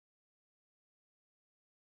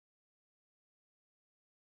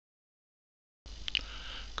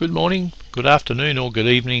good morning, good afternoon or good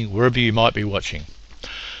evening, wherever you might be watching.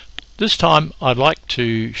 This time I'd like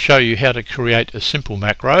to show you how to create a simple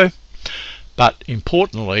macro, but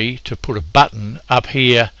importantly to put a button up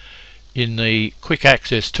here in the quick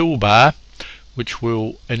access toolbar which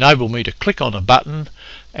will enable me to click on a button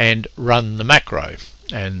and run the macro,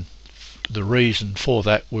 and the reason for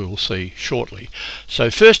that we'll see shortly. So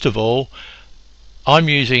first of all, I'm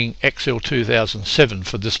using Excel 2007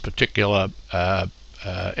 for this particular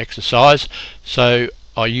exercise, so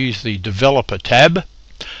I use the developer tab,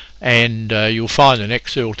 and you'll find in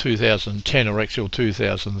Excel 2010 or Excel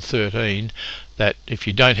 2013 that if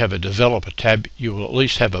you don't have a developer tab you will at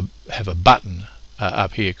least have a button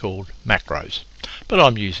up here called macros, but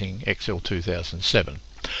I'm using Excel 2007.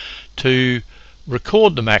 To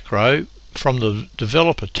record the macro from the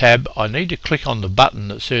developer tab, I need to click on the button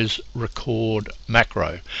that says record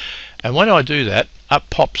macro, and when I do that, up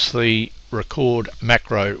pops the record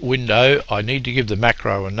macro window. I need to give the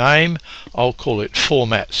macro a name. I'll call it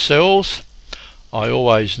format cells. I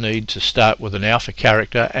always need to start with an alpha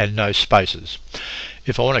character and no spaces.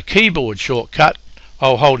 If I want a keyboard shortcut,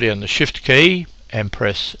 I'll hold down the shift key and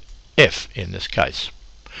press F in this case.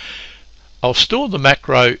 I'll store the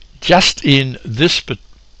macro just in this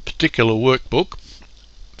particular workbook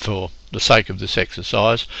for the sake of this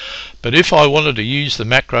exercise, but if I wanted to use the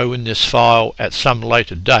macro in this file at some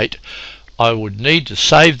later date, I would need to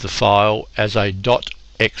save the file as a .xlsm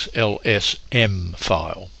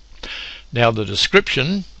file. Now the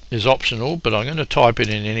description is optional, but I'm going to type it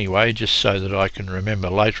in anyway just so that I can remember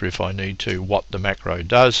later if I need to what the macro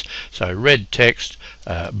does. So red text,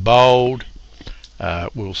 bold,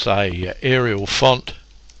 we'll say Arial font,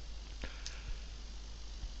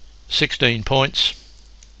 16 points,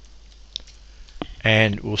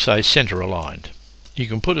 and we'll say center aligned. You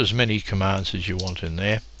can put as many commands as you want in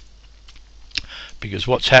there, because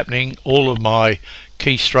what's happening, all of my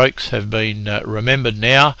keystrokes have been remembered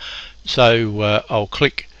now. So I'll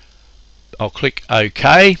click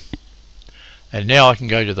OK, and now I can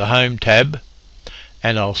go to the Home tab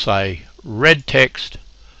and I'll say red text,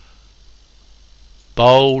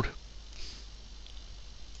 bold,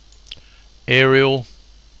 Arial,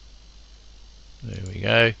 there we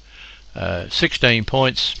go, 16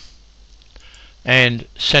 points, and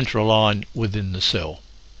center align within the cell.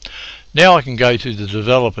 Now I can go to the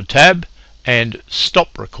developer tab and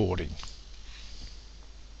stop recording.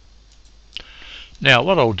 Now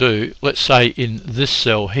what I'll do, let's say in this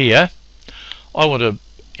cell here I want to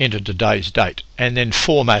enter today's date and then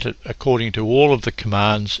format it according to all of the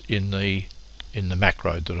commands in the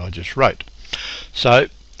macro that I just wrote. So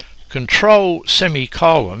control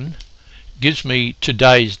semicolon gives me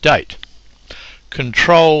today's date.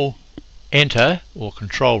 Control enter or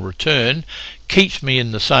control return keeps me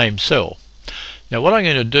in the same cell. Now what I'm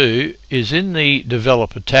going to do is in the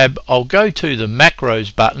developer tab I'll go to the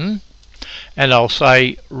macros button and I'll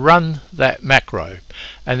say run that macro,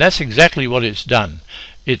 and that's exactly what it's done.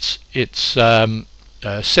 It's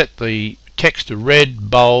set the text to red,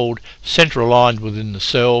 bold, center aligned within the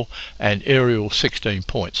cell, and Arial 16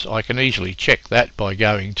 points. I can easily check that by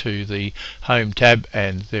going to the Home tab,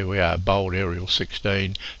 and there we are, bold, Arial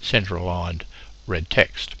 16, center aligned, red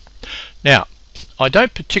text. Now I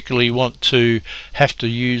don't particularly want to have to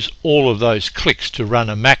use all of those clicks to run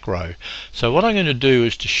a macro, so what I'm going to do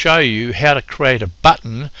is to show you how to create a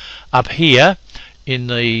button up here in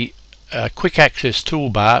the quick access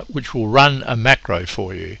toolbar which will run a macro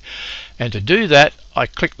for you. And to do that, I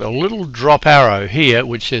click the little drop arrow here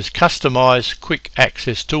which says customize quick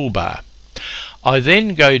access toolbar. I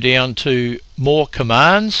then go down to more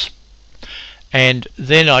commands, and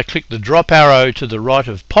then I click the drop arrow to the right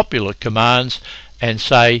of popular commands and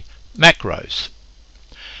say macros.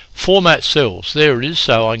 Format cells, there it is,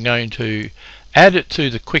 so I'm going to add it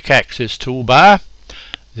to the quick access toolbar.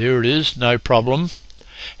 There it is, no problem.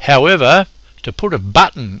 However, to put a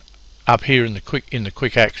button up here in the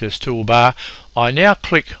quick access toolbar, I now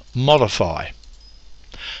click modify,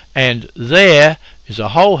 and there is a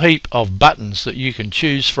whole heap of buttons that you can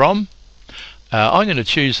choose from. I'm going to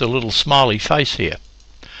choose the little smiley face here,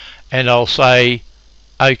 and I'll say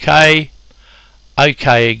OK,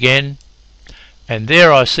 OK again, and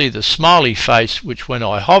there I see the smiley face which when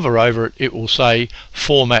I hover over it, it will say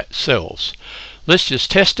format cells. Let's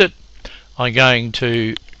just test it. I'm going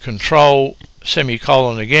to control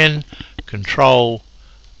semicolon again, control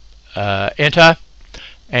enter,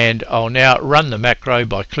 and I'll now run the macro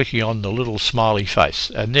by clicking on the little smiley face,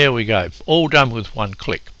 and there we go, all done with one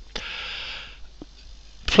click.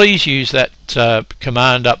 Please use that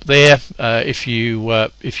command up there if you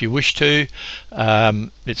wish to.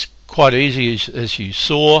 It's quite easy as you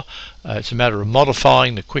saw. It's a matter of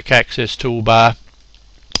modifying the quick access toolbar,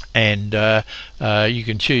 and you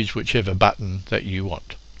can choose whichever button that you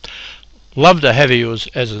want. Love to have you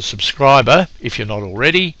as a subscriber if you're not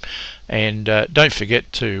already, and don't forget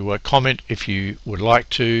to comment if you would like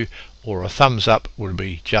to, or a thumbs up would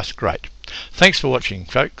be just great. Thanks for watching,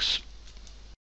 folks.